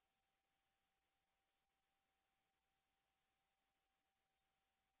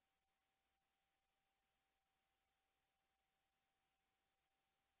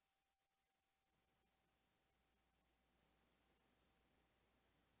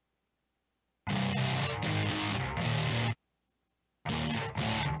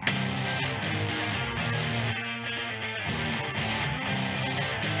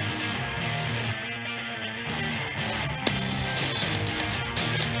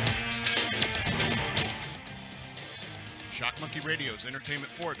Shock Monkey Radio is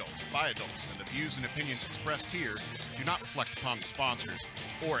entertainment for adults, by adults, and the views and opinions expressed here do not reflect upon the sponsors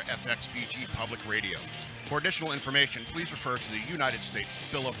or FXBG Public Radio. For additional information, please refer to the United States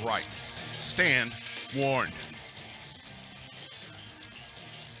Bill of Rights. Stand warned.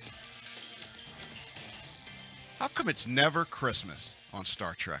 How come it's never Christmas on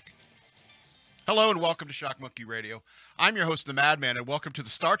Star Trek? Hello and welcome to Shock Monkey Radio. I'm your host, the Madman, and welcome to the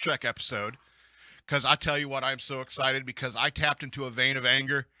Star Trek episode. Because I tell you what, I'm so excited because I tapped into a vein of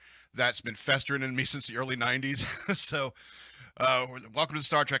anger that's been festering in me since the early 90s. So, welcome to the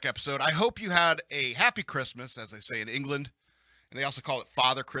Star Trek episode. I hope you had a happy Christmas, as they say in England. And they also call it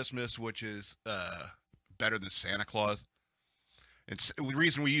Father Christmas, which is better than Santa Claus. It's the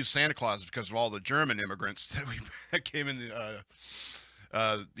reason we use Santa Claus is because of all the German immigrants that came in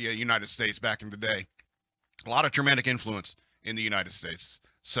the United States back in the day. A lot of Germanic influence in the United States.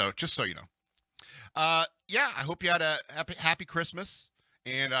 So, just so you know. I hope you had a happy Christmas,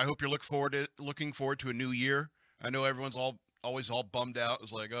 and I hope you're looking forward to a new year. I know everyone's always all bummed out.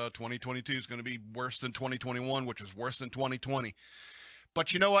 It's like, 2022 is going to be worse than 2021, which was worse than 2020.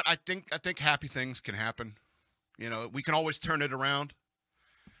 But you know what? I think happy things can happen. You know, we can always turn it around.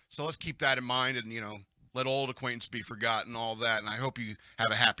 So let's keep that in mind and, let old acquaintance be forgotten, all that. And I hope you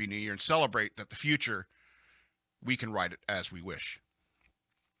have a happy new year and celebrate that the future, we can write it as we wish.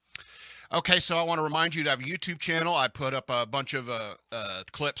 Okay, so I want to remind you to have a YouTube channel. I put up a bunch of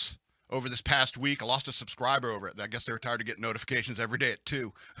clips over this past week. I lost a subscriber over it. I guess they were tired of getting notifications every day at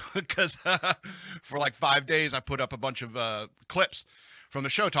 2 because for like 5 days I put up a bunch of clips from the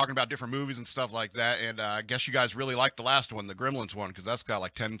show talking about different movies and stuff like that. And I guess you guys really liked the last one, the Gremlins one, because that's got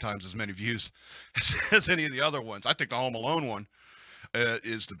like 10 times as many views as any of the other ones. I think the Home Alone one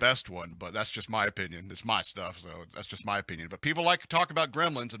is the best one, but that's just my opinion. It's my stuff, so that's just my opinion. But people like to talk about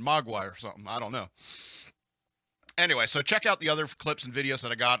Gremlins and Mogwai or something. I don't know. Anyway, so check out the other clips and videos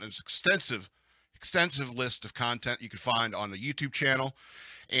that I got. It's an extensive list of content you can find on the YouTube channel.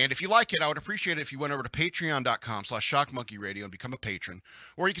 And if you like it, I would appreciate it if you went over to patreon.com/shockmonkeyradio and become a patron.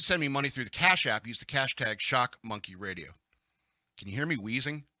 Or you can send me money through the Cash App. Use the hashtag ShockMonkeyRadio. Can you hear me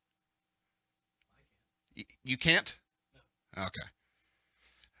wheezing? You can't? No. Okay.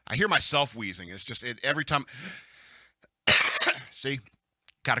 I hear myself wheezing. It's just every time. See,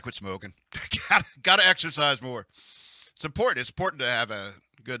 gotta quit smoking. gotta exercise more. It's important. It's important to have a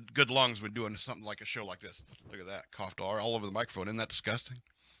good lungs when doing something like a show like this. Look at that, coughed all over the microphone. Isn't that disgusting?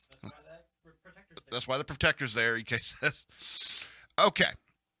 That's why the protector's there in case. Okay,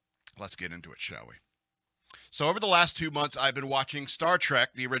 let's get into it, shall we? So over the last 2 months, I've been watching Star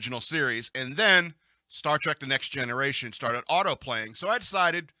Trek, the original series, and then Star Trek The Next Generation started auto-playing, so I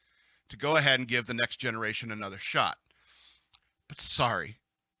decided to go ahead and give The Next Generation another shot. But sorry,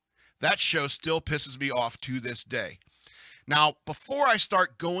 that show still pisses me off to this day. Now, before I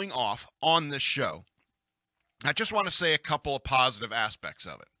start going off on this show, I just want to say a couple of positive aspects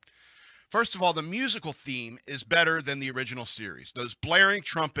of it. First of all, the musical theme is better than the original series. Those blaring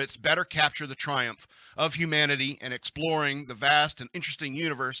trumpets better capture the triumph of humanity, and exploring the vast and interesting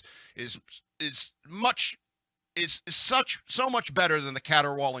universe is so much better than the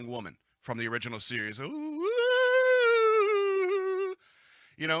caterwauling woman from the original series. Ooh,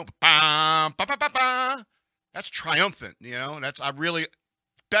 ba, ba, ba, ba, ba. That's triumphant, that's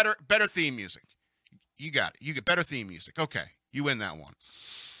better theme music. You got it. You get better theme music. Okay, you win that one.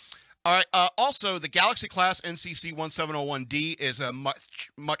 All right. Also, the Galaxy class NCC 1701D is a much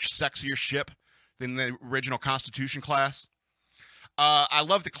sexier ship than the original Constitution class. I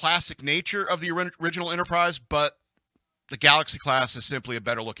love the classic nature of the original Enterprise, but the Galaxy class is simply a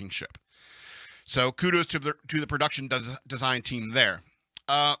better looking ship. So kudos to the production design team there.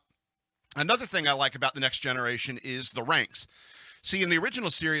 Another thing I like about The Next Generation is the ranks. See, in the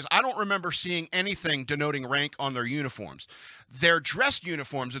original series, I don't remember seeing anything denoting rank on their uniforms. Their dress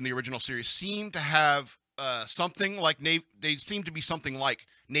uniforms in the original series seem to have something like they seem to be something like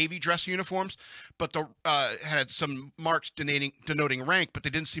Navy dress uniforms, but had some marks denoting rank, but they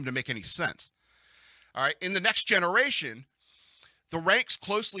didn't seem to make any sense. All right, in The Next Generation, the ranks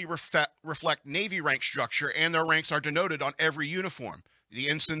closely reflect Navy rank structure, and their ranks are denoted on every uniform. The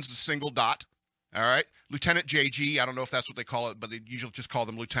ensign's a single dot. All right. Lieutenant JG, I don't know if that's what they call it, but they usually just call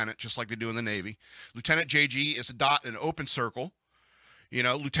them lieutenant, just like they do in the Navy. Lieutenant JG is a dot in an open circle.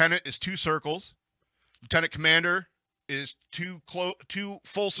 Lieutenant is 2 circles. Lieutenant commander is two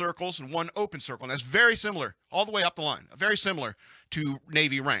full circles and 1 open circle. And that's very similar all the way up the line, very similar to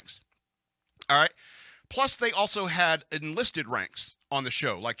Navy ranks. All right. Plus, they also had enlisted ranks on the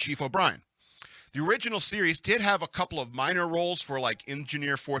show, like Chief O'Brien. The original series did have a couple of minor roles for like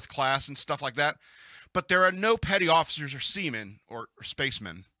engineer 4th class and stuff like that, but there are no petty officers or seamen or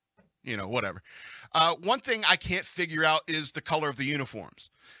spacemen, whatever. One thing I can't figure out is the color of the uniforms.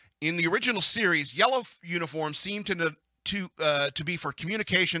 In the original series, yellow uniforms seem to be for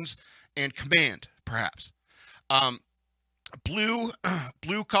communications and command, perhaps. Blue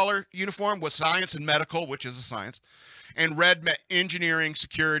color uniform was science and medical, which is a science, and red engineering,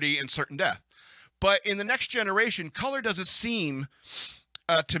 security, and certain death. But in the Next Generation, color doesn't seem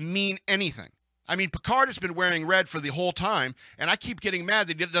to mean anything. I mean, Picard has been wearing red for the whole time, and I keep getting mad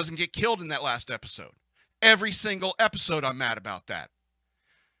that he doesn't get killed in that last episode. Every single episode, I'm mad about that.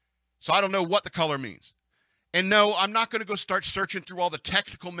 So I don't know what the color means. And no, I'm not going to go start searching through all the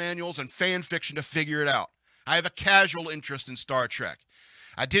technical manuals and fan fiction to figure it out. I have a casual interest in Star Trek.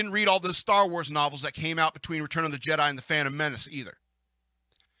 I didn't read all those Star Wars novels that came out between Return of the Jedi and The Phantom Menace either.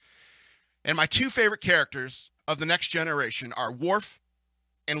 And my two favorite characters of the Next Generation are Worf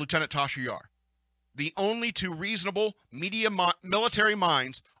and Lieutenant Tasha Yar. The only two reasonable military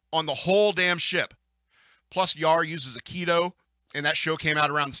minds on the whole damn ship. Plus, Yar uses Aikido, and that show came out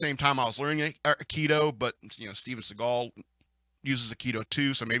around the same time I was learning Aikido, but, Steven Seagal uses Aikido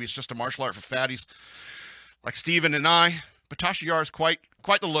too, so maybe it's just a martial art for fatties like Steven and I. But Tasha Yar is quite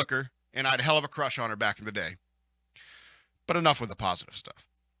the looker, and I had a hell of a crush on her back in the day. But enough with the positive stuff.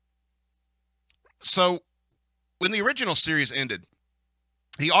 So, when the original series ended,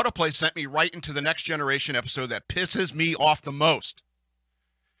 the autoplay sent me right into the Next Generation episode that pisses me off the most.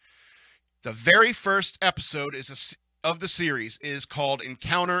 The very first episode of the series is called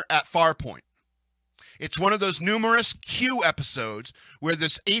Encounter at Farpoint. It's one of those numerous Q episodes where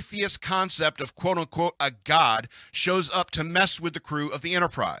this atheist concept of quote-unquote a god shows up to mess with the crew of the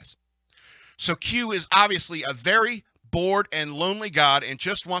Enterprise. So Q is obviously a very bored and lonely god and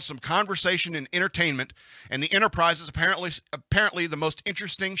just wants some conversation and entertainment, and the Enterprise is apparently the most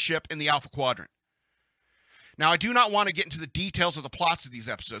interesting ship in the Alpha Quadrant. Now, I do not want to get into the details of the plots of these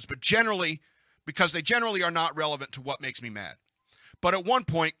episodes, but because they generally are not relevant to what makes me mad. But at one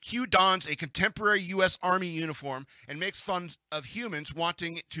point, Q dons a contemporary U.S. Army uniform and makes fun of humans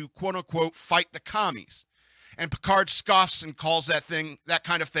wanting to quote-unquote fight the commies. And Picard scoffs and calls that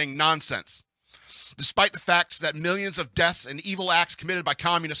kind of thing nonsense, despite the facts that millions of deaths and evil acts committed by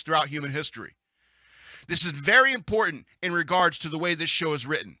communists throughout human history. This is very important in regards to the way this show is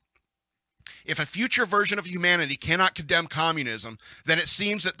written. If a future version of humanity cannot condemn communism, then it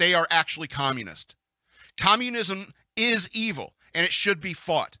seems that they are actually communist. Communism is evil, and it should be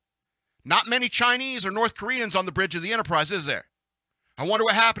fought. Not many Chinese or North Koreans on the bridge of the Enterprise, is there? I wonder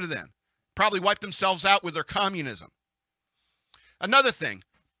what happened to them. Probably wiped themselves out with their communism. Another thing,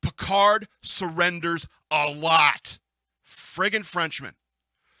 Picard surrenders a lot. Friggin' Frenchman.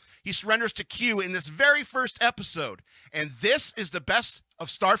 He surrenders to Q in this very first episode, and this is the best of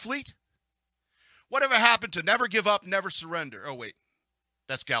Starfleet? Whatever happened to never give up, never surrender? Oh, wait.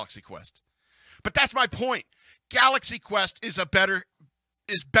 That's Galaxy Quest. But that's my point. Galaxy Quest is better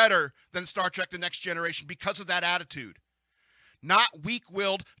than Star Trek The Next Generation because of that attitude. Not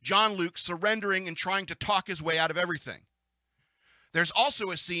weak-willed John Luke surrendering and trying to talk his way out of everything. There's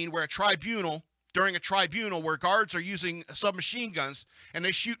also a scene where during a tribunal where guards are using submachine guns, and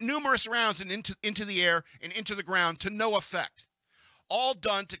they shoot numerous rounds into the air and into the ground to no effect. All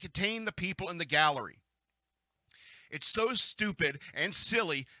done to contain the people in the gallery. It's so stupid and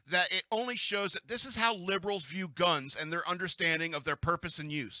silly that it only shows that this is how liberals view guns and their understanding of their purpose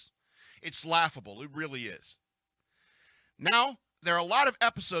and use. It's laughable. It really is. Now, there are a lot of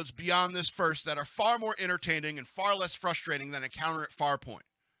episodes beyond this first that are far more entertaining and far less frustrating than Encounter at Farpoint.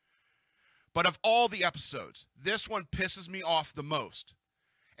 But of all the episodes, this one pisses me off the most.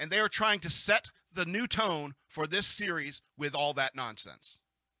 And they are trying to set the new tone for this series with all that nonsense.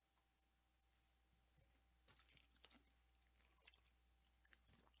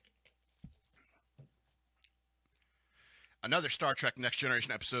 Another Star Trek Next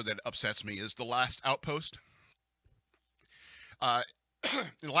Generation episode that upsets me is The Last Outpost. In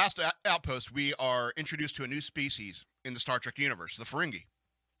The Last Outpost, we are introduced to a new species in the Star Trek universe, the Ferengi.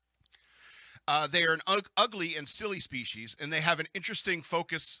 They are an ugly and silly species, and they have an interesting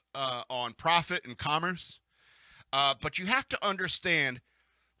focus on profit and commerce. But you have to understand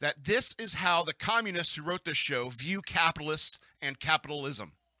that this is how the communists who wrote this show view capitalists and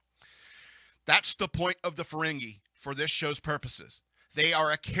capitalism. That's the point of the Ferengi for this show's purposes. They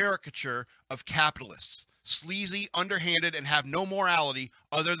are a caricature of capitalists, sleazy, underhanded, and have no morality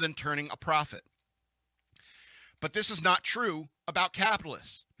other than turning a profit. But this is not true about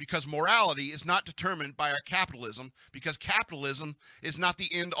capitalists, because morality is not determined by our capitalism, because capitalism is not the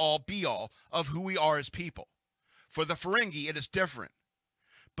end-all, be-all of who we are as people. For the Ferengi, it is different.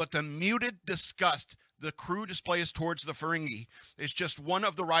 but the muted disgust the crew displays towards the Ferengi is just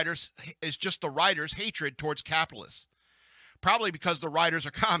the writer's hatred towards capitalists. Probably because the writers are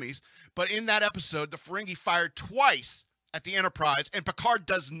commies, but in that episode, the Ferengi fired twice at the Enterprise, and Picard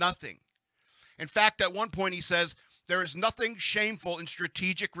does nothing. In fact, at one point he says, "There is nothing shameful in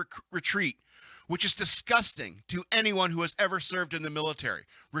strategic retreat," which is disgusting to anyone who has ever served in the military.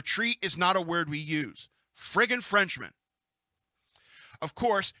 Retreat is not a word we use. Friggin' Frenchman. Of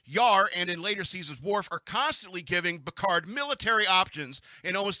course, Yar and in later seasons Worf are constantly giving Picard military options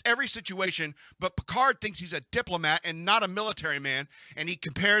in almost every situation, but Picard thinks he's a diplomat and not a military man, and he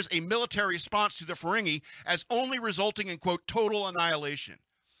compares a military response to the Ferengi as only resulting in, quote, total annihilation.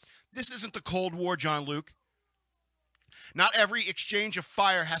 This isn't the Cold War, John Luke. Not every exchange of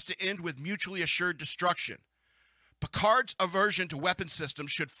fire has to end with mutually assured destruction. Picard's aversion to weapon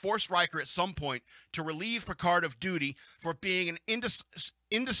systems should force Riker at some point to relieve Picard of duty for being an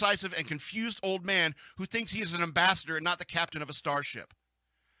indecisive and confused old man who thinks he is an ambassador and not the captain of a starship.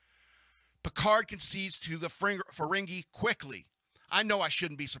 Picard concedes to the Ferengi quickly. I know I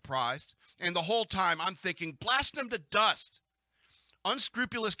shouldn't be surprised. And the whole time I'm thinking, blast them to dust.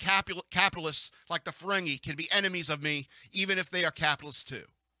 Unscrupulous capitalists like the Ferengi can be enemies of me, even if they are capitalists too.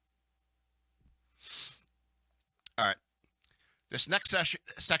 All right. This next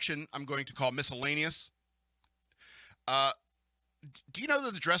section I'm going to call miscellaneous. Do you know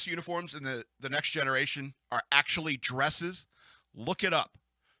that the dress uniforms in the Next Generation are actually dresses? Look it up.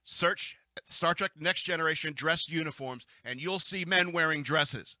 Search Star Trek Next Generation dress uniforms, and you'll see men wearing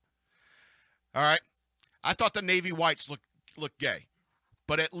dresses. All right? I thought the Navy whites looked gay,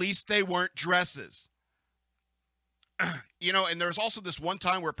 but at least they weren't dresses. You know, and there was also this one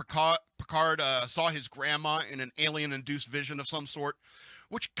time where Picard saw his grandma in an alien-induced vision of some sort,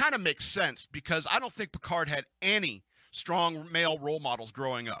 which kind of makes sense because I don't think Picard had any strong male role models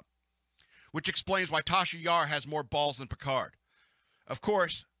growing up, which explains why Tasha Yar has more balls than Picard. Of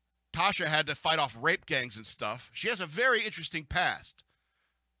course, Tasha had to fight off rape gangs and stuff. She has a very interesting past.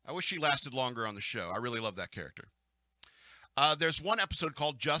 I wish she lasted longer on the show. I really love that character. There's one episode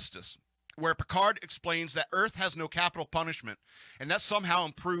called Justice, where Picard explains that Earth has no capital punishment, and that somehow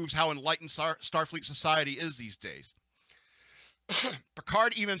improves how enlightened Starfleet society is these days.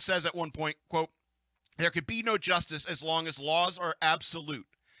 Picard even says at one point, quote, "There could be no justice as long as laws are absolute."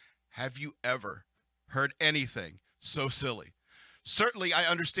 Have you ever heard anything so silly? Certainly, I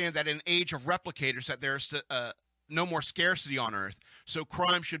understand that in an age of replicators that there's no more scarcity on Earth, so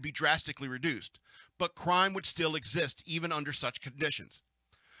crime should be drastically reduced. But crime would still exist even under such conditions.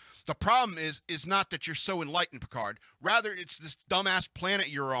 The problem is not that you're so enlightened, Picard. Rather, it's this dumbass planet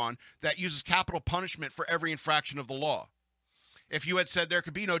you're on that uses capital punishment for every infraction of the law. If you had said there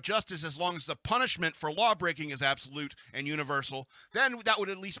could be no justice as long as the punishment for lawbreaking is absolute and universal, then that would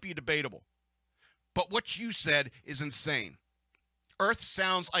at least be debatable. But what you said is insane. Earth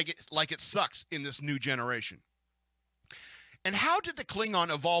sounds like it sucks in this new generation. And how did the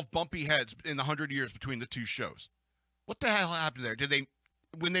Klingon evolve bumpy heads in the 100 years between the two shows? What the hell happened there?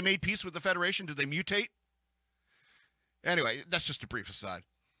 When they made peace with the Federation, did they mutate? Anyway, that's just a brief aside.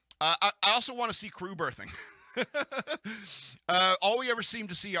 I also want to see crew berthing. All we ever seem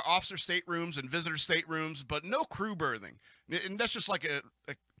to see are officer staterooms and visitor staterooms, but no crew berthing. And that's just like a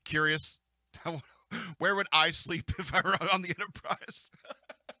curious. Where would I sleep if I were on the Enterprise?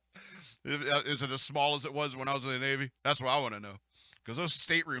 Is it as small as it was when I was in the Navy? That's what I want to know. Because those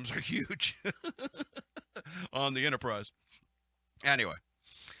staterooms are huge on the Enterprise. Anyway.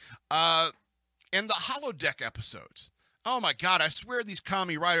 In the holodeck episodes, oh my God, I swear these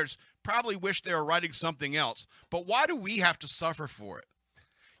commie writers probably wish they were writing something else, but why do we have to suffer for it?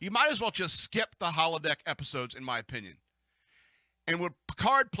 You might as well just skip the holodeck episodes, in my opinion. And when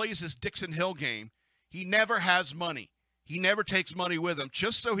Picard plays his Dixon Hill game, he never has money. He never takes money with him,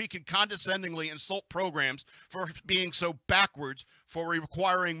 just so he can condescendingly insult programs for being so backwards for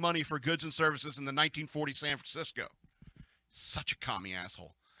requiring money for goods and services in the 1940 San Francisco. Such a commie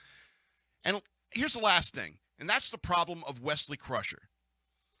asshole. And here's the last thing, and that's the problem of Wesley Crusher.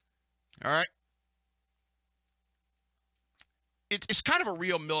 All right? It's kind of a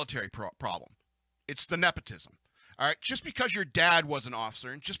real military problem. It's the nepotism. All right? Just because your dad was an officer,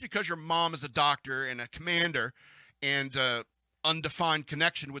 and just because your mom is a doctor and a commander and undefined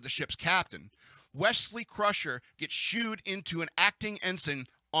connection with the ship's captain, Wesley Crusher gets shooed into an acting ensign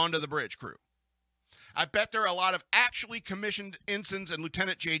onto the bridge crew. I bet there are a lot of actually commissioned ensigns and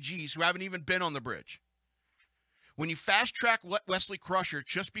Lieutenant JGs who haven't even been on the bridge. When you fast-track Wesley Crusher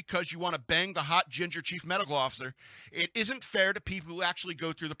just because you want to bang the hot ginger chief medical officer, it isn't fair to people who actually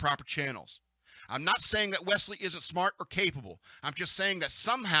go through the proper channels. I'm not saying that Wesley isn't smart or capable. I'm just saying that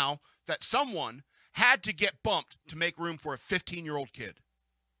somehow that someone had to get bumped to make room for a 15-year-old kid.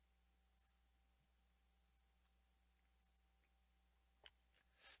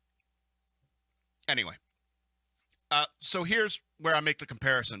 Anyway, so here's where I make the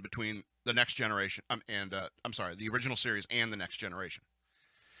comparison between the Next Generation the original series and the Next Generation.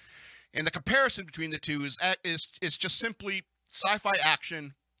 And the comparison between the two is just simply sci-fi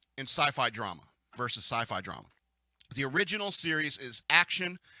action and sci-fi drama versus sci-fi drama. The original series is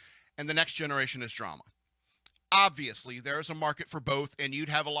action, and the Next Generation is drama. Obviously, there is a market for both, and you'd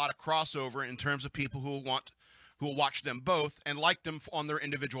have a lot of crossover in terms of people who will watch them both and like them on their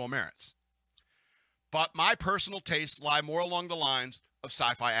individual merits. But my personal tastes lie more along the lines of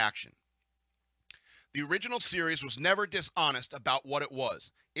sci-fi action. The original series was never dishonest about what it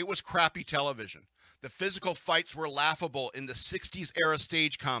was. It was crappy television. The physical fights were laughable in the 60s era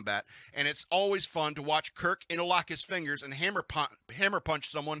stage combat, and it's always fun to watch Kirk interlock his fingers and hammer punch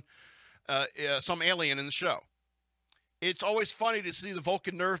someone, some alien in the show. It's always funny to see the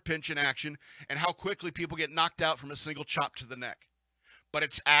Vulcan nerve pinch in action and how quickly people get knocked out from a single chop to the neck. But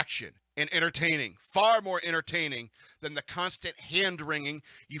it's action and entertaining, far more entertaining than the constant hand-wringing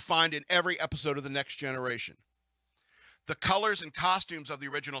you find in every episode of The Next Generation. The colors and costumes of the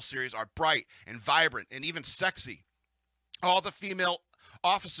original series are bright and vibrant and even sexy. All the female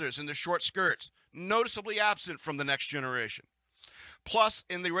officers in their short skirts, noticeably absent from The Next Generation. Plus,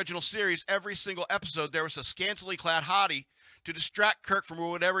 in the original series, every single episode there was a scantily clad hottie to distract Kirk from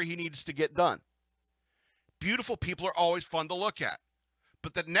whatever he needs to get done. Beautiful people are always fun to look at.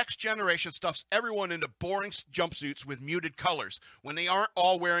 But the Next Generation stuffs everyone into boring jumpsuits with muted colors when they aren't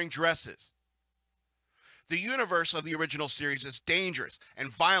all wearing dresses. The universe of the original series is dangerous and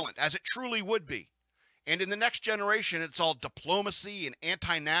violent, as it truly would be. And in the Next Generation, it's all diplomacy and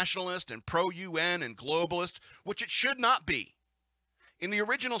anti-nationalist and pro-UN and globalist, which it should not be. In the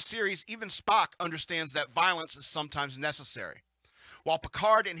original series, even Spock understands that violence is sometimes necessary, while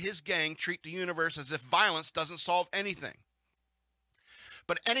Picard and his gang treat the universe as if violence doesn't solve anything.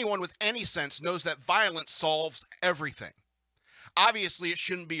 But anyone with any sense knows that violence solves everything. Obviously, it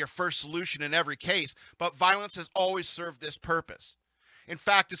shouldn't be your first solution in every case, but violence has always served this purpose. In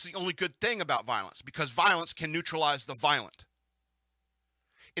fact, it's the only good thing about violence, because violence can neutralize the violent.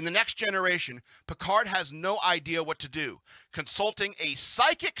 In the Next Generation, Picard has no idea what to do, consulting a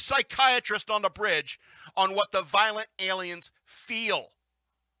psychic psychiatrist on the bridge on what the violent aliens feel.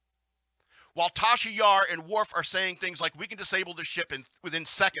 While Tasha Yar and Worf are saying things like, "We can disable the ship within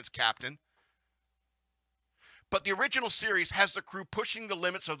seconds, Captain." But the original series has the crew pushing the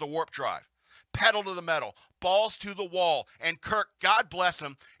limits of the warp drive. Pedal to the metal, balls to the wall, and Kirk, God bless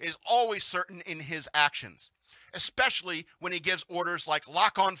him, is always certain in his actions. Especially when he gives orders like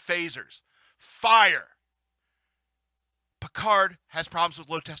lock on phasers, fire. Picard has problems with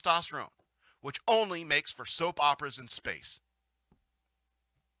low testosterone, which only makes for soap operas in space.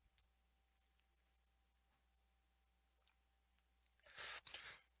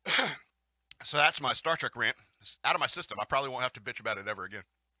 So that's my Star Trek rant. It's out of my system. I probably won't have to bitch about it ever again.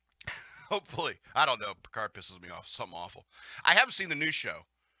 Hopefully. I don't know. Picard pisses me off. Something awful. I haven't seen the new show.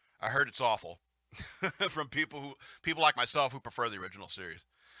 I heard it's awful. From people like myself who prefer the original series.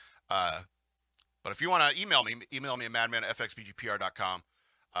 But if you want to email me at madman@fxbgpr.com.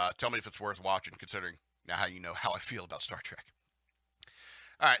 Tell me if it's worth watching, considering now how you know how I feel about Star Trek.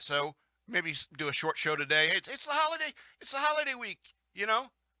 All right, so maybe do a short show today. It's the holiday. It's the holiday week. You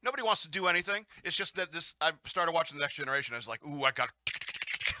know, nobody wants to do anything. It's just that I started watching The Next Generation. I was like, ooh, I got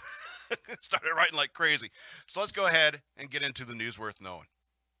started writing like crazy. So let's go ahead and get into the news worth knowing.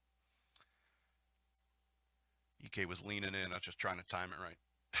 EK was leaning in. I was just trying to time it right.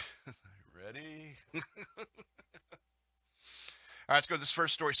 Ready? All right, let's go to this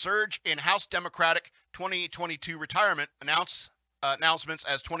first story. Surge in House Democratic 2022 retirement announcements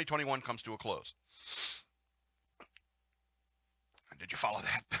as 2021 comes to a close. Did you follow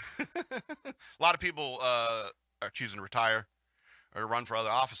that? A lot of people are choosing to retire or run for other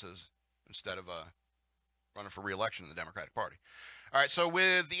offices instead of running for re-election in the Democratic Party. All right, so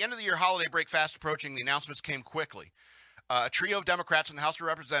with the end of the year holiday break fast approaching, the announcements came quickly. A trio of Democrats in the House of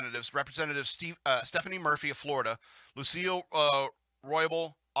Representatives, Representatives Stephanie Murphy of Florida, Lucille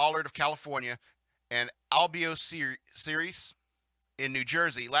Roybal Allard of California, and Albio Ceres in New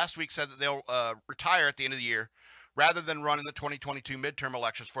Jersey, last week said that they'll retire at the end of the year rather than run in the 2022 midterm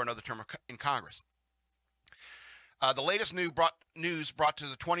elections for another term in Congress. The latest news brought to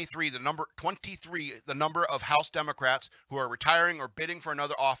the 23 the number of House Democrats who are retiring or bidding for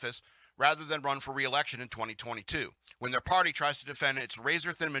another office rather than run for re-election in 2022, when their party tries to defend its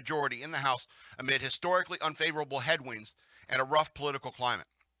razor-thin majority in the House amid historically unfavorable headwinds and a rough political climate.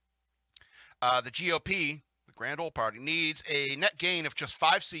 The GOP, the Grand Old Party, needs a net gain of just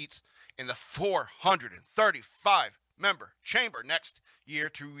 5 seats in the 435-member chamber next year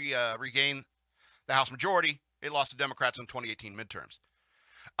to regain the House majority. It lost to Democrats in 2018 midterms.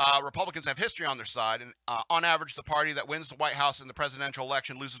 Republicans have history on their side, and on average, the party that wins the White House in the presidential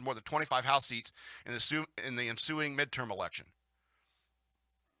election loses more than 25 House seats in the ensuing midterm election.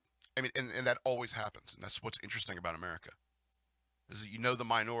 I mean, and that always happens, and that's what's interesting about America, is that the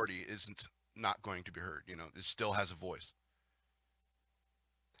minority isn't not going to be heard. It still has a voice.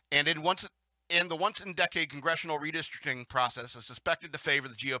 And the once-in-decade congressional redistricting process is suspected to favor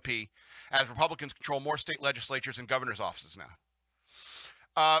the GOP, as Republicans control more state legislatures and governor's offices now.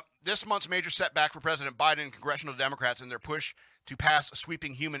 This month's major setback for President Biden and congressional Democrats in their push to pass a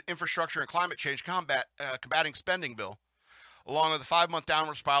sweeping human infrastructure and climate change combating spending bill, along with the 5-month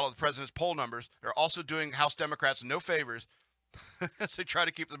downward spiral of the president's poll numbers, are also doing House Democrats no favors as they try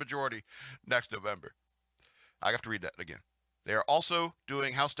to keep the majority next November. I have to read that again. They are also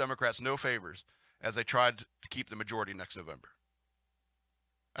doing House Democrats no favors as they tried to keep the majority next November.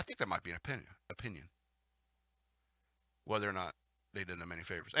 I think that might be an opinion. Whether or not they did them any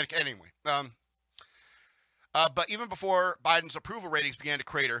favors. Anyway, but even before Biden's approval ratings began to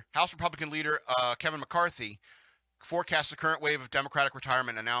crater, House Republican leader Kevin McCarthy forecasts the current wave of Democratic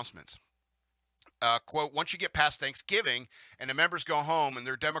retirement announcements. Quote, once you get past Thanksgiving and the members go home and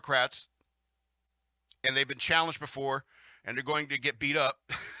they're Democrats and they've been challenged before and they're going to get beat up,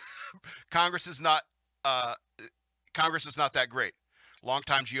 Congress is not that great.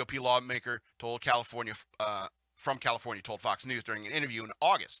 Longtime GOP lawmaker told from California told Fox News during an interview in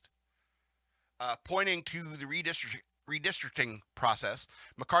August. Pointing to the redistricting process,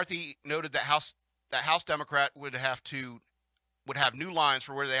 McCarthy noted that House Democrat would have new lines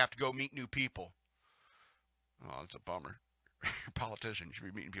for where they have to go meet new people. Oh, that's a bummer. You're a politician. You should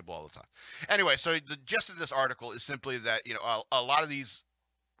be meeting people all the time. Anyway, so the gist of this article is simply that a lot of these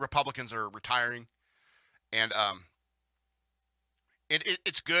Republicans are retiring, and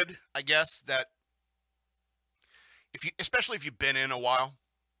it's good, I guess, that especially if you've been in a while,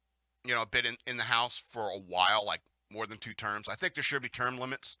 been in the House for a while, like more than 2 terms. I think there should be term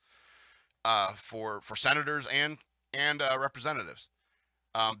limits for senators and representatives,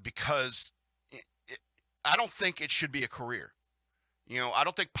 because I don't think it should be a career. I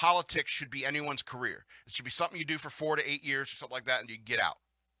don't think politics should be anyone's career. It should be something you do for 4 to 8 years or something like that, and you get out.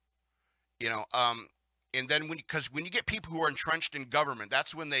 And then when you get people who are entrenched in government,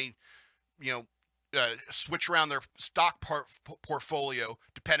 that's when they, switch around their stock portfolio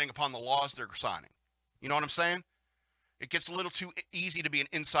depending upon the laws they're signing. You know what I'm saying? It gets a little too easy to be an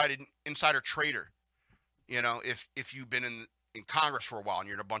insider trader. If you've been in Congress for a while and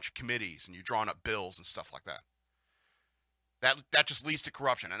you're in a bunch of committees and you're drawing up bills and stuff like that. That just leads to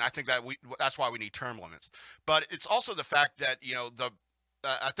corruption, and I think that's why we need term limits. But it's also the fact that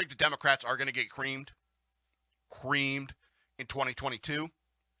I think the Democrats are going to get creamed in 2022.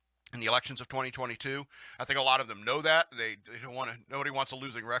 In the elections of 2022, I think a lot of them know that they don't want to. Nobody wants a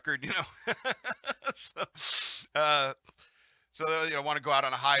losing record, so they want to go out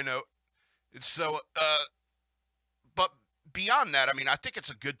on a high note. And so, but beyond that, I mean, I think it's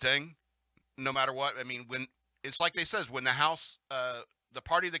a good thing, no matter what. I mean, when it's like they says, when the House, the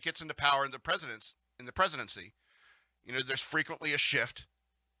party that gets into power in the presidency, there's frequently a shift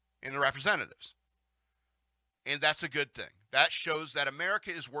in the representatives. And that's a good thing. That shows that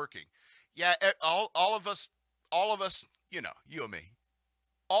America is working. Yeah, all of us, you and me,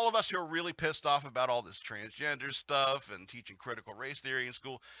 all of us who are really pissed off about all this transgender stuff and teaching critical race theory in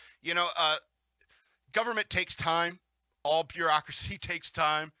school, government takes time. All bureaucracy takes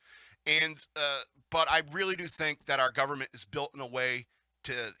time. And but I really do think that our government is built in a way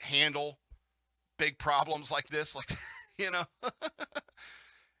to handle big problems like this. Like,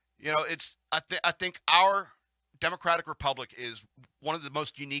 it's I think our Democratic Republic is one of the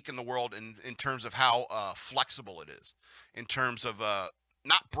most unique in the world in terms of how flexible it is, in terms of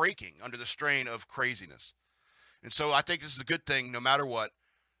not breaking under the strain of craziness. And so I think this is a good thing no matter what.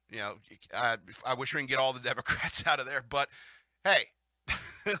 I wish we can get all the Democrats out of there, but hey,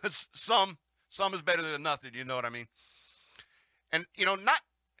 some is better than nothing, you know what I mean? And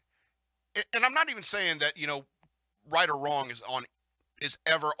and I'm not even saying that, right or wrong is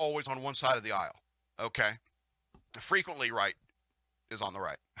ever always on one side of the aisle. Okay? Frequently right is on the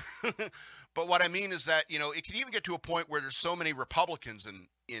right. But what I mean is that, it can even get to a point where there's so many Republicans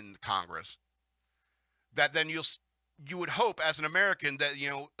in Congress that then you would hope as an American that,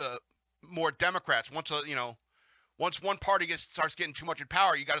 more Democrats. Once one party starts getting too much in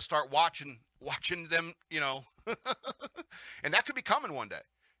power, you got to start watching them, and that could be coming one day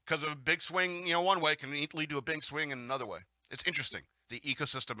because of a big swing, one way can lead to a big swing in another way. It's interesting, the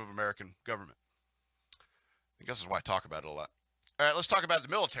ecosystem of American government. I guess that's why I talk about it a lot. All right, let's talk about the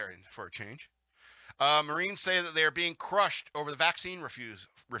military for a change. Marines say that they are being crushed over the vaccine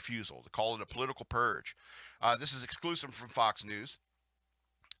refusal. They call it a political purge. This is exclusive from Fox News.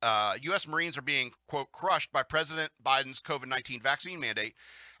 U.S. Marines are being, quote, crushed by President Biden's COVID-19 vaccine mandate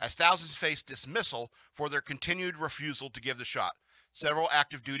as thousands face dismissal for their continued refusal to give the shot. Several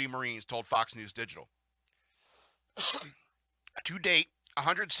active duty Marines told Fox News Digital. To date,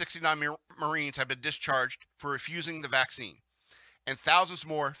 169 Marines have been discharged for refusing the vaccine, and thousands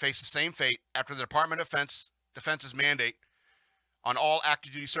more face the same fate after the Department of Defense's mandate on all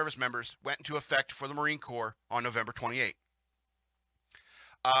active duty service members went into effect for the Marine Corps on November 28.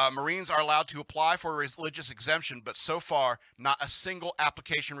 Marines are allowed to apply for a religious exemption, but so far, not a single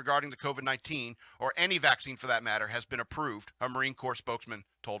application regarding the COVID-19 or any vaccine for that matter has been approved, a Marine Corps spokesman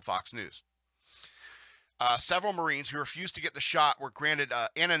told Fox News. Several Marines who refused to get the shot were granted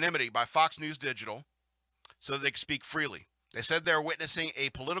anonymity by Fox News Digital so that they could speak freely. They said they're witnessing a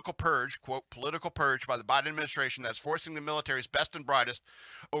political purge, quote, political purge by the Biden administration that's forcing the military's best and brightest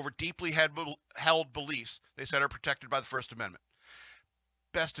over deeply held beliefs they said are protected by the First Amendment.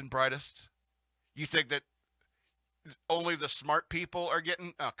 Best and brightest? You think that only the smart people are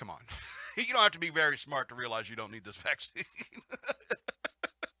getting? Oh, come on. You don't have to be very smart to realize you don't need this vaccine.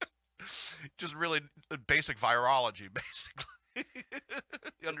 Just really basic virology, basically.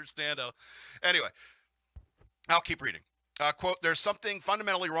 You understand? Anyway, I'll keep reading. Quote, there's something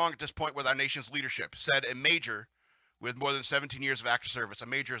fundamentally wrong at this point with our nation's leadership, said a major with more than 17 years of active service. A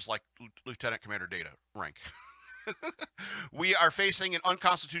major is like Lieutenant Commander data rank. We are facing an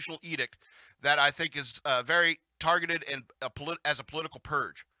unconstitutional edict that I think is very targeted and as a political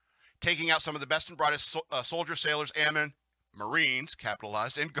purge, taking out some of the best and brightest soldiers, sailors, airmen, Marines,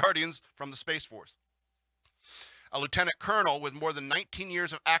 capitalized, and Guardians from the Space Force. A lieutenant colonel with more than 19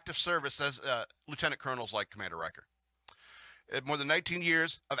 years of active service says, lieutenant colonels like Commander Riker. More than 19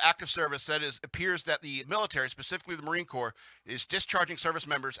 years of active service said it appears that the military, specifically the Marine Corps, is discharging service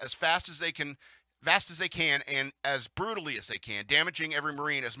members as fast as they can and as brutally as they can, damaging every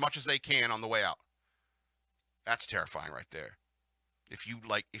Marine as much as they can on the way out. That's terrifying right there. If you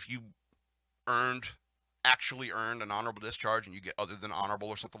actually earned an honorable discharge and you get other than honorable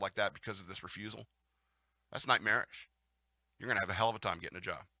or something like that because of this refusal, that's nightmarish. You're going to have a hell of a time getting a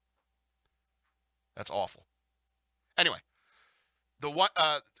job. That's awful. Anyway, the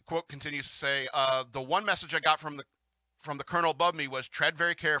quote continues to say, the one message I got from the colonel above me was, tread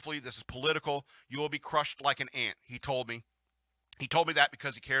very carefully. This is political. You will be crushed like an ant. He told me that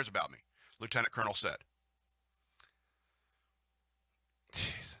because he cares about me, Lieutenant Colonel said.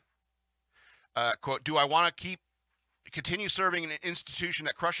 Quote, do I want to continue serving in an institution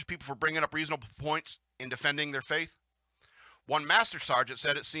that crushes people for bringing up reasonable points in defending their faith? One master sergeant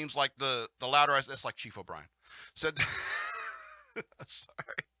said it seems like the louder I... That's like Chief O'Brien. Said...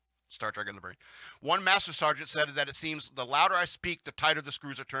 Sorry. Star Trek in the brain. One master sergeant said that it seems the louder I speak, the tighter the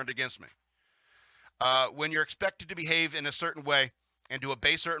screws are turned against me. When you're expected to behave in a certain way and to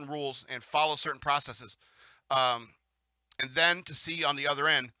obey certain rules and follow certain processes, and then to see on the other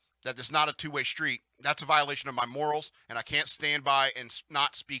end that it's not a two-way street, that's a violation of my morals, and I can't stand by and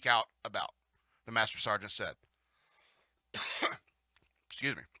not speak out about, the master sergeant said.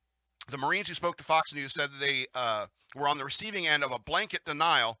 Excuse me. The Marines who spoke to Fox News said that they were on the receiving end of a blanket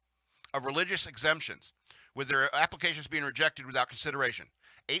denial of religious exemptions, with their applications being rejected without consideration.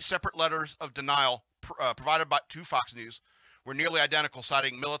 8 separate letters of denial provided to Fox News were nearly identical,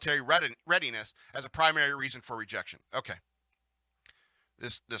 citing military readiness as a primary reason for rejection. Okay.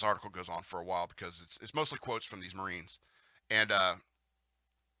 This article goes on for a while because it's mostly quotes from these Marines. And,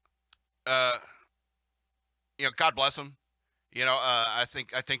 God bless them. I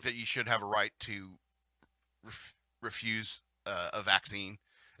think that you should have a right to refuse a vaccine,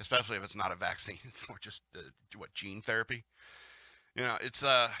 especially if it's not a vaccine. It's more just gene therapy.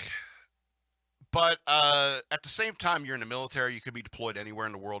 But at the same time, you're in the military. You could be deployed anywhere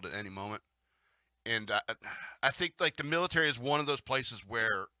in the world at any moment, and I think like the military is one of those places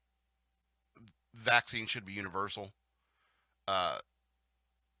where vaccines should be universal.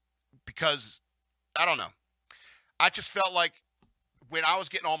 Because I don't know. I just felt like when I was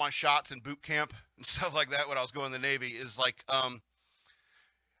getting all my shots in boot camp and stuff like that when I was going to the Navy is like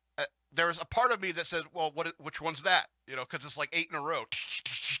there was a part of me that says, well, which one's that? Because it's like 8 in a row.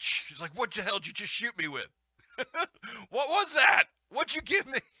 It's like, what the hell did you just shoot me with? What was that? What'd you give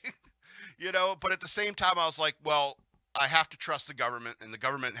me? But at the same time, I was like, well, I have to trust the government, and the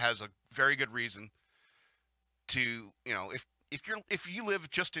government has a very good reason to, if you live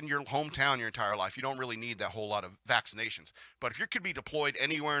just in your hometown your entire life, you don't really need that whole lot of vaccinations. But if you could be deployed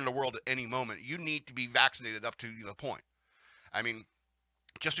anywhere in the world at any moment, you need to be vaccinated up to the point. I mean,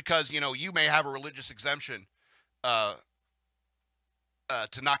 just because, you may have a religious exemption to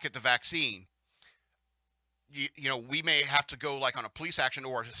not get the vaccine, we may have to go like on a police action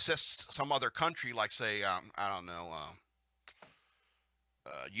or assist some other country, like say, I don't know,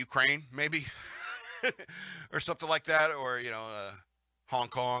 Ukraine maybe, or something like that, or Hong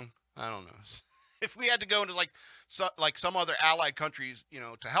Kong. I don't know. If we had to go into like some other allied countries,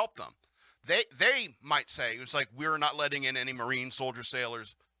 to help them, they might say it's like we're not letting in any Marine soldiers,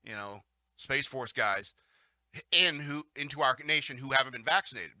 sailors, Space Force guys into our nation who haven't been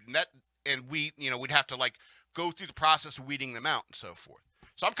vaccinated, and we'd have to like go through the process of weeding them out and so forth.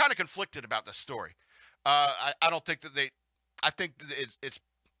 So I'm kind of conflicted about this story. I don't think that I think that it's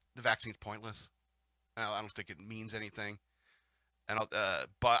the vaccine's pointless. I don't think it means anything.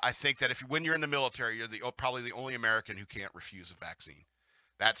 But I think that when you're in the military, you're probably the only American who can't refuse a vaccine.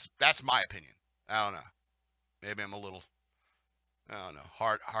 That's my opinion. I don't know. Maybe I'm a little, I don't know,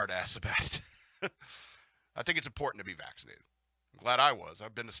 hard ass about it. I think it's important to be vaccinated. I'm glad I was.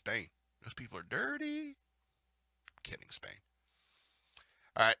 I've been to Spain. Those people are dirty. I'm kidding, Spain.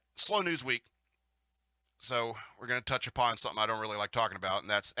 All right, slow news week. So we're going to touch upon something I don't really like talking about, and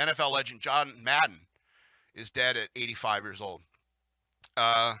that's NFL legend John Madden is dead at 85 years old.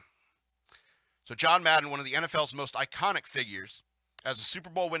 So John Madden, one of the NFL's most iconic figures, as a Super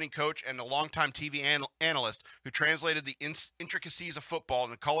Bowl winning coach and a longtime TV analyst who translated the intricacies of football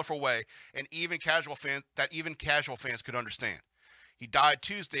in a colorful way and even casual fans could understand. He died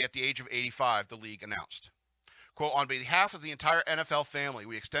Tuesday at the age of 85, the league announced. Quote, on behalf of the entire NFL family,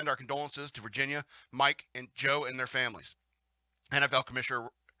 we extend our condolences to Virginia, Mike, and Joe and their families. NFL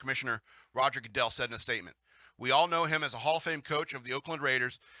Commissioner Roger Goodell said in a statement, we all know him as a Hall of Fame coach of the Oakland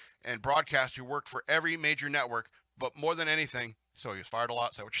Raiders and broadcaster who worked for every major network, but more than anything, so he was fired a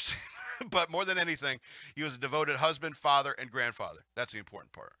lot, is that what you're saying? But more than anything, he was a devoted husband, father, and grandfather. That's the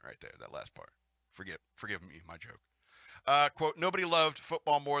important part right there, that last part. Forgive me, my joke. Quote, nobody loved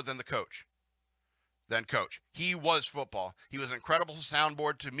football more than coach. He was football. He was an incredible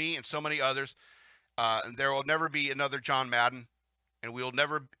soundboard to me and so many others. And there will never be another John Madden. And we'll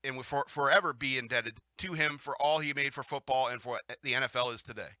forever be indebted to him for all he made for football and for what the NFL is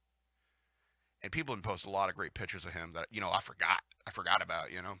today. And people have posted a lot of great pictures of him that, I forgot about,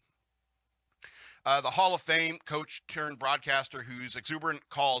 The Hall of Fame coach turned broadcaster whose exuberant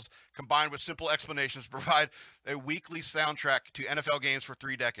calls combined with simple explanations provide a weekly soundtrack to NFL games for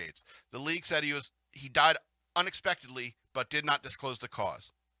 3 decades. The league said he died unexpectedly, but did not disclose the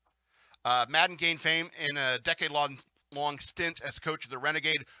cause. Madden gained fame in a decade-long stint as coach of the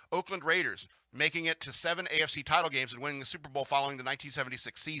renegade Oakland Raiders, making it to 7 AFC title games and winning the Super Bowl following the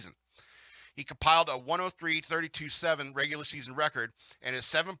 1976 season. He compiled a 103-32-7 regular season record, and his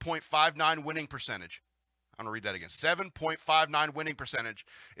 7.59 winning percentage, I'm going to read that again, 7.59 winning percentage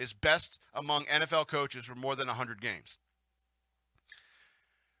is best among NFL coaches for more than 100 games.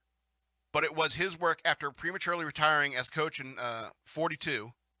 But it was his work after prematurely retiring as coach in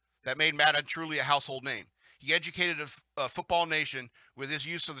 42 that made Madden truly a household name. He educated a football nation with his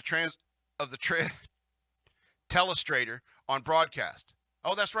use of the telestrator on broadcast.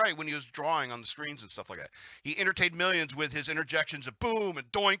 Oh, that's right, when he was drawing on the screens and stuff like that. He entertained millions with his interjections of boom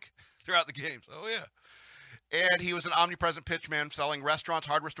and doink throughout the games. Oh, yeah. And he was an omnipresent pitchman selling restaurants,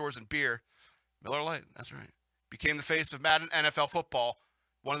 hardware stores, and beer. Miller Lite, that's right. Became the face of Madden NFL football,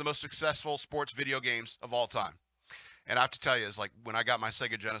 one of the most successful sports video games of all time. And I have to tell you, it's like when I got my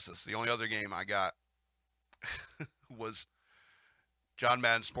Sega Genesis, the only other game I got was John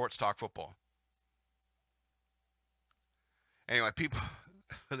Madden Sports Talk Football. Anyway, people,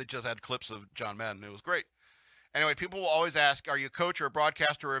 they just had clips of John Madden. It was great. Anyway, people will always ask, are you a coach or a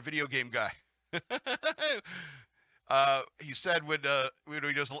broadcaster or a video game guy? He said when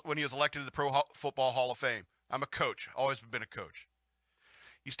he was elected to the Pro Football Hall of Fame, I'm a coach, always been a coach.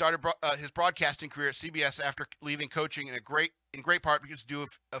 He started his broadcasting career at CBS after leaving coaching in great part because due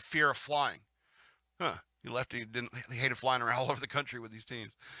to a fear of flying. He left. He hated flying around all over the country with these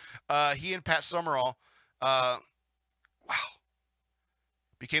teams. He and Pat Summerall,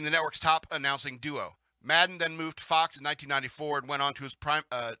 became the network's top announcing duo. Madden then moved to Fox in 1994 and went on to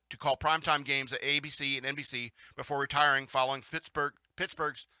to call primetime games at ABC and NBC before retiring following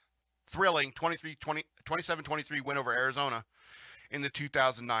Pittsburgh's thrilling 27-23 win over Arizona in the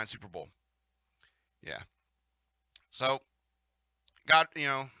 2009 Super Bowl. Yeah. So, got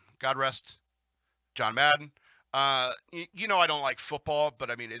God rest John Madden. I don't like football,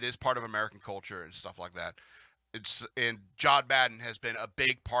 but I mean, it is part of American culture and stuff like that. And John Madden has been a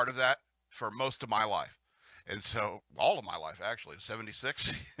big part of that for most of my life. And so, all of my life, actually,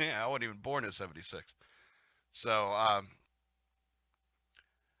 76. Yeah, I wasn't even born in 76. So,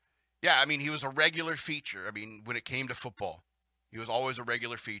 yeah, I mean, he was a regular feature. I mean, when it came to football, he was always a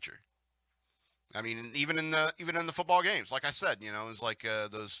regular feature. I mean, even in the football games, like I said, it was like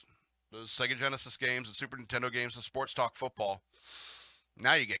those Sega Genesis games and Super Nintendo games and sports talk football.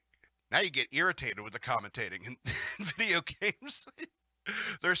 Now you get irritated with the commentating in video games.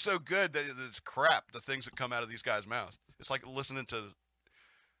 They're so good that it's crap, the things that come out of these guys' mouths. It's like listening to,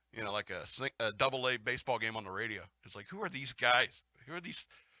 like a double-A baseball game on the radio. It's like, who are these guys? Who are these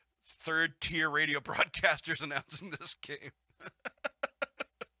third-tier radio broadcasters announcing this game?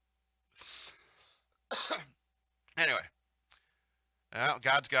 Anyway, well,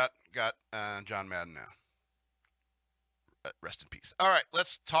 God's got John Madden now. Rest in peace. All right,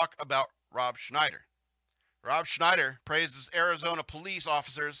 let's talk about Rob Schneider. Rob Schneider praises Arizona police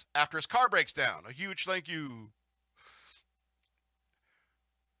officers after his car breaks down. A huge thank you.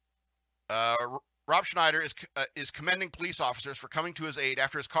 Rob Schneider is commending police officers for coming to his aid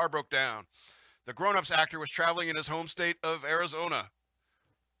after his car broke down. The grown-ups actor was traveling in his home state of Arizona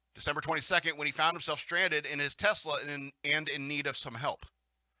December 22nd when he found himself stranded in his Tesla and in need of some help.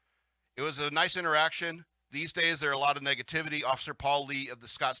 It was a nice interaction. These days, there are a lot of negativity, Officer Paul Lee of the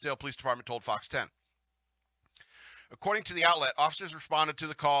Scottsdale Police Department told Fox 10. According to the outlet, officers responded to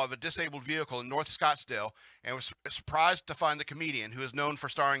the call of a disabled vehicle in North Scottsdale and was surprised to find the comedian, who is known for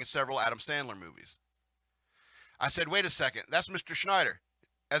starring in several Adam Sandler movies. I said, wait a second, that's Mr. Schneider,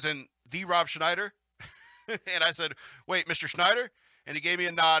 as in the Rob Schneider? And I said, wait, Mr. Schneider? And he gave me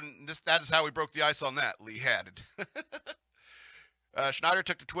a nod, and that is how we broke the ice on that, Lee added. Schneider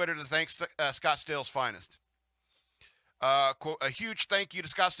took to Twitter to thank Scottsdale's finest. Quote, a huge thank you to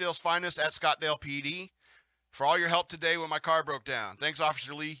Scottsdale's finest at Scottsdale PD for all your help today when my car broke down. Thanks,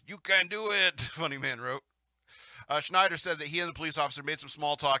 Officer Lee. You can do it, Funny Man wrote. Schneider said that he and the police officer made some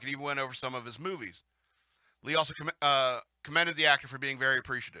small talk and even went over some of his movies. Lee also commended the actor for being very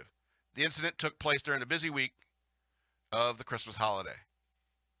appreciative. The incident took place during a busy week of the Christmas holiday.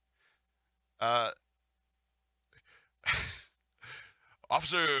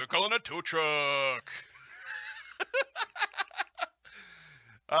 Officer, calling a tow truck.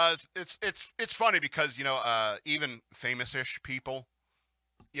 It's funny because, even famous-ish people,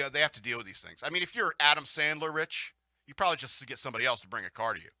 they have to deal with these things. I mean, if you're Adam Sandler rich, you probably just get somebody else to bring a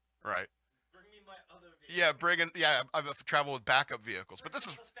car to you, right? Bring me my other vehicle. I've traveled with backup vehicles, but this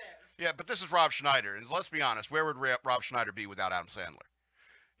is Rob Schneider, and let's be honest, where would Rob Schneider be without Adam Sandler?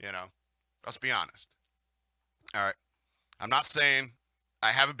 Let's be honest. All right, I'm not saying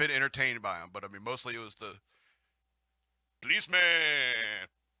I haven't been entertained by him, but I mean, mostly it was the policeman,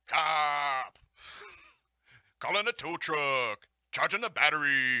 cop, calling a tow truck, charging the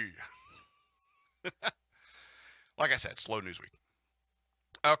battery. Like I said, slow news week.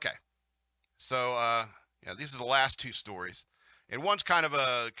 Okay, so these are the last two stories, and one's kind of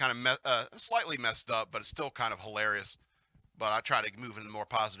slightly messed up, but it's still kind of hilarious. But I try to move into more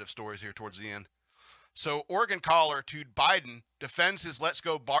positive stories here towards the end. So Oregon caller to Biden defends his "Let's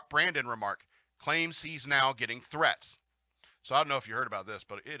go Brandon" remark, claims he's now getting threats. So I don't know if you heard about this,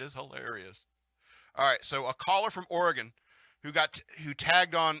 but it is hilarious. All right, so a caller from Oregon who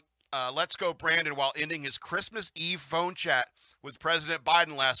tagged on "Let's go Brandon" while ending his Christmas Eve phone chat with President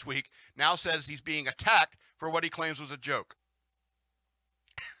Biden last week now says he's being attacked for what he claims was a joke.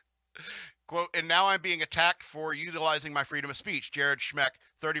 Quote, and now I'm being attacked for utilizing my freedom of speech, Jared Schmeck,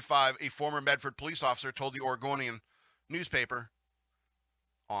 35, a former Medford police officer, told the Oregonian newspaper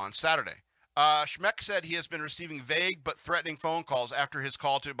on Saturday. Schmeck said he has been receiving vague but threatening phone calls after his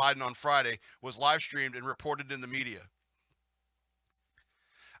call to Biden on Friday was live streamed and reported in the media.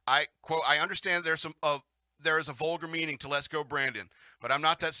 I understand there is a vulgar meaning to "Let's go Brandon, but I'm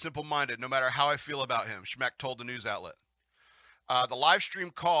not that simple-minded no matter how I feel about him," Schmeck told the news outlet. The live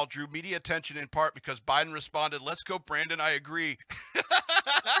stream call drew media attention in part because Biden responded, "Let's go Brandon, I agree."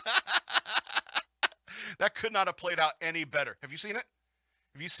 That could not have played out any better. Have you seen it?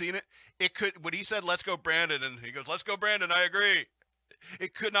 Have you seen it? When he said, "Let's go Brandon," and he goes, "Let's go Brandon, I agree."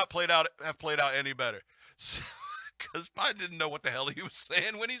 It could not have played out any better. Because Biden didn't know what the hell he was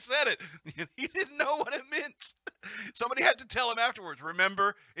saying when he said it. He didn't know what it meant. Somebody had to tell him afterwards.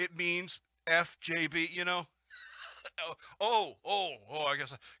 Remember, it means FJB, I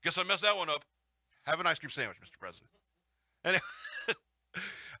guess I messed that one up. Have an ice cream sandwich, Mr. President. Anyway,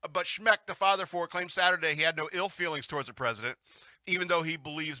 but Schmeck, the father for, claimed Saturday he had no ill feelings towards the president, even though he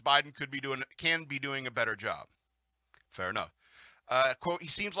believes Biden can be doing a better job. Fair enough. Quote, he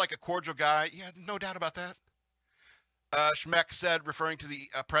seems like a cordial guy. Yeah, no doubt about that. Schmeck said, referring to the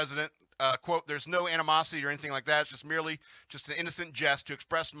president, quote, there's no animosity or anything like that. It's just merely just an innocent jest to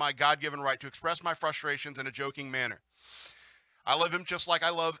express my God-given right to express my frustrations in a joking manner. I love him just like I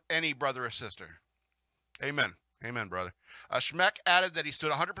love any brother or sister. Amen. Amen, brother. Schmeck added that he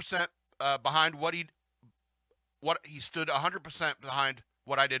stood 100% behind what he stood 100% behind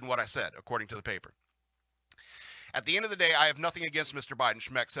what I did and what I said, according to the paper. At the end of the day, I have nothing against Mr. Biden,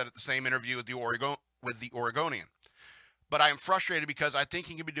 Schmeck said at the same interview with the Oregonian. But I am frustrated because I think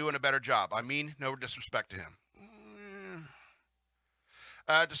he can be doing a better job. I mean, no disrespect to him.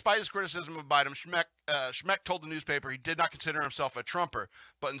 Despite his criticism of Biden, Schmeck told the newspaper he did not consider himself a Trumper,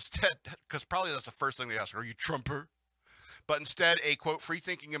 but instead, because probably that's the first thing they ask, are you Trumper? But instead a, quote,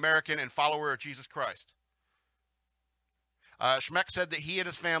 free-thinking American and follower of Jesus Christ. Schmeck said that he and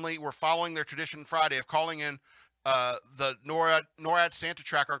his family were following their tradition Friday of calling in the NORAD Santa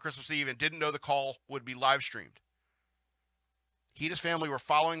tracker on Christmas Eve and didn't know the call would be live streamed. He and his family were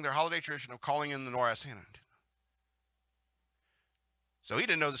following their holiday tradition of calling in the NORAD Santa. So he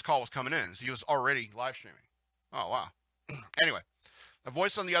didn't know this call was coming in. So he was already live streaming. Oh, wow. Anyway, a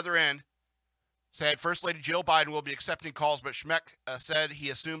voice on the other end said First Lady Jill Biden will be accepting calls, but Schmeck said he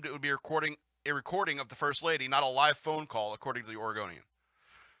assumed it would be a recording of the First Lady, not a live phone call, according to the Oregonian.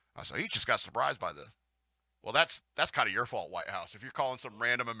 So he just got surprised by this. Well, that's kind of your fault, White House. If you're calling some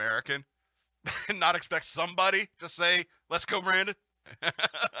random American and not expect somebody to say, let's go, Brandon.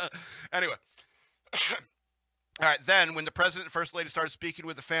 Anyway. All right, then, when the president and first lady started speaking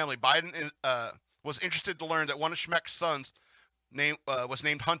with the family, Biden was interested to learn that one of Schmeck's sons was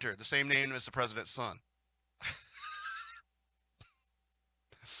named Hunter, the same name as the president's son.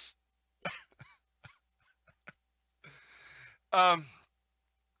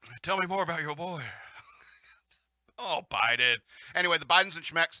 Tell me more about your boy. Oh, Biden. Anyway, the Bidens and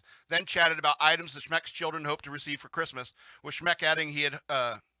Schmecks then chatted about items the Schmeck's children hoped to receive for Christmas, with Schmeck adding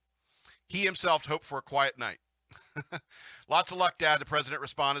he himself hoped for a quiet night. Lots of luck, Dad, the president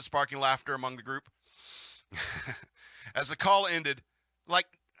responded, sparking laughter among the group. As the call ended,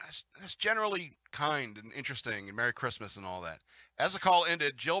 that's generally kind and interesting, and Merry Christmas and all that. As the call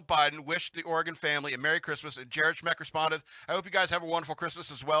ended, Jill Biden wished the Oregon family a Merry Christmas, and Jared Schmeck responded, I hope you guys have a wonderful Christmas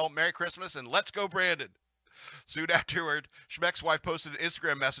as well. Merry Christmas, and let's go, Brandon. Soon afterward, Schmeck's wife posted an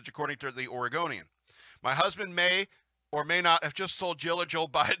Instagram message, according to the Oregonian. My husband may or may not have just told Jill or Joe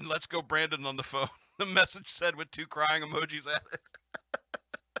Biden, let's go, Brandon, on the phone. The message said with 2 crying emojis at it.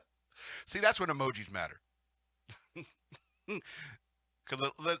 See, that's when emojis matter.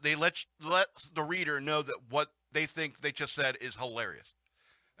 Because they let the reader know that what they think they just said is hilarious.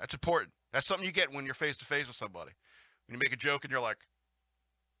 That's important. That's something you get when you're face-to-face with somebody. When you make a joke and you're like,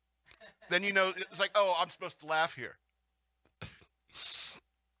 then you know, it's like, oh, I'm supposed to laugh here.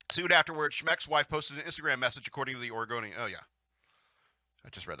 Soon afterwards, Schmeck's wife posted an Instagram message, according to the Oregonian. Oh, yeah. I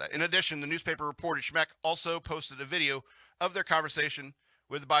just read that. In addition, the newspaper reported Schmeck also posted a video of their conversation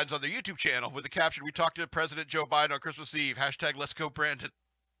with the Bidens on their YouTube channel with the caption, we talked to President Joe Biden on Christmas Eve, # let's go Brandon.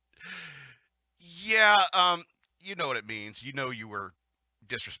 Yeah, you know what it means. You know you were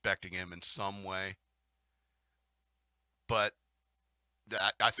disrespecting him in some way. But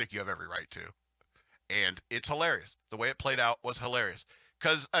I think you have every right to. And it's hilarious. The way it played out was hilarious.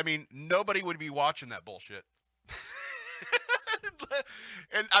 Because, I mean, nobody would be watching that bullshit.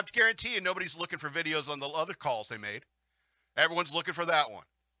 And I guarantee you nobody's looking for videos on the other calls they made. Everyone's looking for that one.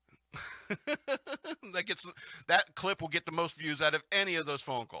 That clip will get the most views out of any of those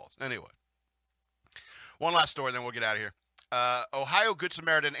phone calls. Anyway. One last story, then we'll get out of here. Ohio Good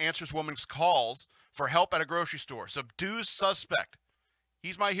Samaritan answers woman's calls for help at a grocery store. Subdues suspect.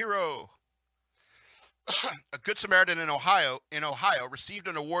 He's my hero. A Good Samaritan in Ohio received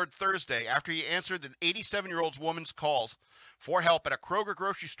an award Thursday after he answered an 87-year-old woman's calls for help at a Kroger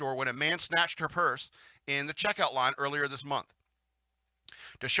grocery store when a man snatched her purse in the checkout line earlier this month.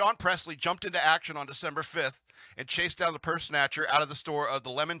 Deshaun Presley jumped into action on December 5th and chased down the purse snatcher out of the store of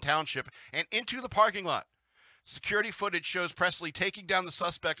the Lemon Township and into the parking lot. Security footage shows Presley taking down the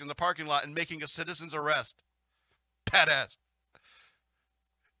suspect in the parking lot and making a citizen's arrest. Badass.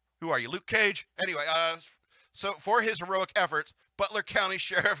 Who are you, Luke Cage? Anyway, so for his heroic efforts, Butler County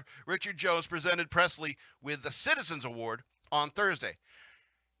Sheriff Richard Jones presented Presley with the Citizens Award on Thursday.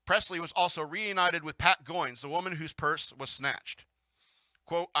 Presley was also reunited with Pat Goins, the woman whose purse was snatched.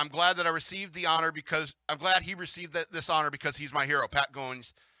 Quote, I'm glad he received this honor because he's my hero, Pat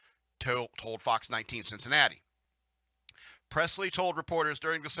Goins told Fox 19 Cincinnati. Presley told reporters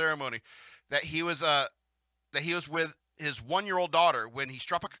during the ceremony that he was with his 1-year-old daughter when he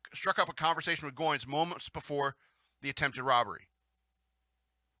struck up a conversation with Goins moments before the attempted robbery.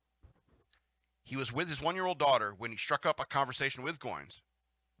 He was with his 1-year-old daughter when he struck up a conversation with Goins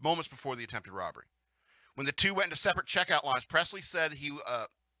moments before the attempted robbery. When the two went into separate checkout lines, Presley said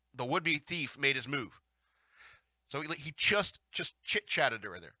the would-be thief made his move. So he just chit-chatted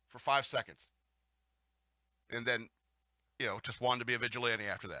her there for 5 seconds. And then, just wanted to be a vigilante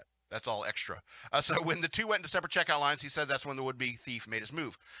after that. That's all extra. So when the two went into separate checkout lines, he said that's when the would-be thief made his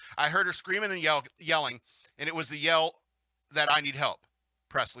move. I heard her screaming and yelling, and it was the yell that I need help,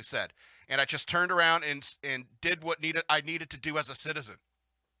 Presley said. And I just turned around and did what I needed to do as a citizen.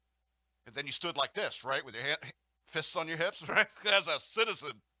 And then you stood like this, right, with your fists on your hips, right, as a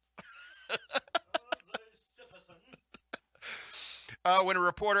citizen. When a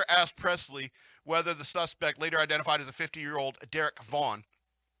reporter asked Presley whether the suspect, later identified as a 50-year-old Derek Vaughn,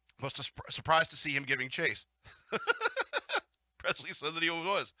 was surprised to see him giving chase. Presley said that he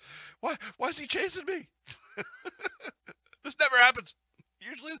was. Why is he chasing me? This never happens.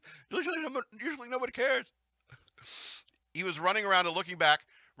 Usually nobody cares. He was running around and looking back,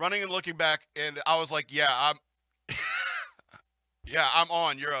 and I was like, yeah, I'm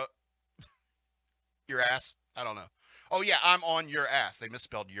on your ass. I don't know. Oh yeah, I'm on your ass. They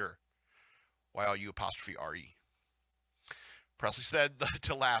misspelled your. Y-O-U-R-E. Presley said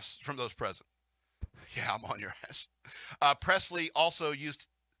to laughs from those present. Yeah, I'm on your ass. Presley also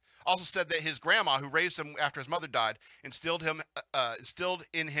said that his grandma, who raised him after his mother died, instilled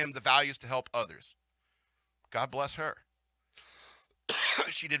in him the values to help others. God bless her.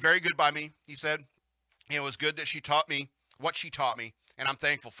 She did very good by me, he said. And it was good that she taught me what she taught me, and I'm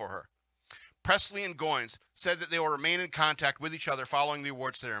thankful for her. Presley and Goins said that they will remain in contact with each other following the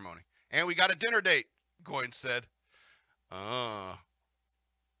award ceremony. And we got a dinner date, Goins said. Oh,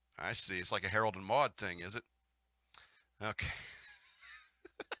 I see. It's like a Harold and Maude thing, is it? Okay.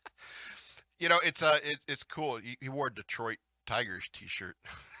 It's cool. He wore a Detroit Tigers t-shirt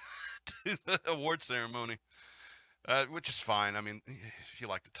to the award ceremony, which is fine. I mean, if you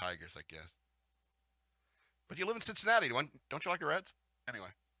like the Tigers, I guess. But you live in Cincinnati. Don't you like the Reds? Anyway.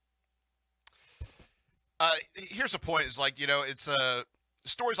 Here's the point. It's like, it's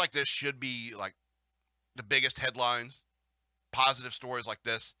stories like this should be like the biggest headlines. Positive stories like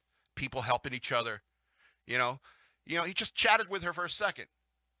this, people helping each other. He just chatted with her for a second.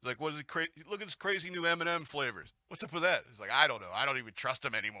 Like, what is it? Look at this crazy new M&M flavors. What's up with that? He's like, I don't know. I don't even trust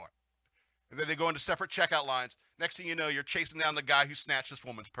him anymore. And then they go into separate checkout lines. Next thing you know, you're chasing down the guy who snatched this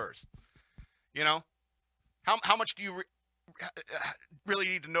woman's purse. How much do you really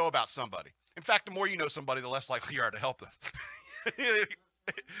need to know about somebody? In fact, the more you know somebody, the less likely you are to help them.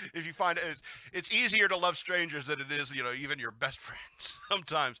 If you find it's easier to love strangers than it is, even your best friends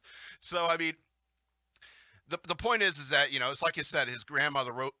sometimes. So, I mean, the point is that, it's like you said, his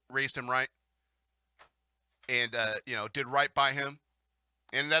grandmother raised him right and, did right by him.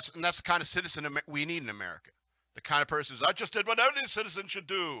 And that's the kind of citizen we need in America. The kind of person I just did what any citizen should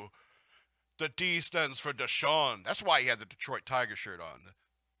do. The D stands for Deshaun. That's why he had the Detroit Tiger shirt on.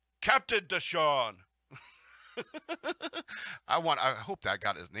 Captain Deshaun. I hope that I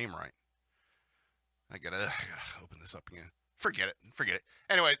got his name right. I gotta open this up again. Forget it.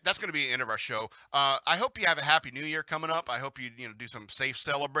 Anyway, that's going to be the end of our show. I hope you have a happy new year coming up. I hope you do some safe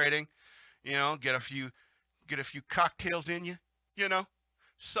celebrating. Get a few cocktails in you.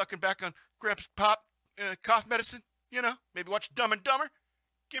 Sucking back on Grandpa's pop cough medicine. Maybe watch Dumb and Dumber.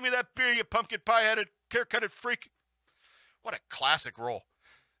 Give me that beer, you pumpkin pie-headed, haircutted freak. What a classic role.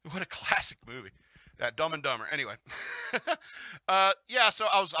 What a classic movie. That Dumb and Dumber. Anyway. So I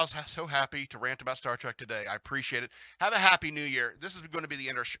was so happy to rant about Star Trek today. I appreciate it. Have a happy new year. This is going to be the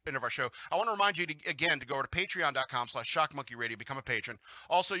end of our show. I want to remind you to go over to patreon.com/shockmonkeyradio, become a patron.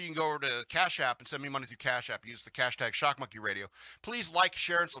 Also, you can go over to Cash App and send me money through Cash App. Use the hashtag ShockMonkeyRadio. Please like,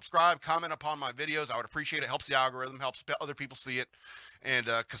 share, and subscribe. Comment upon my videos. I would appreciate it. Helps the algorithm. Helps other people see it. And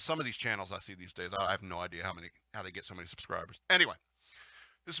because some of these channels I see these days, I have no idea how they get so many subscribers. Anyway.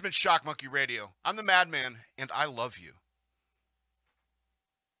 This has been Shock Monkey Radio. I'm the Madman, and I love you.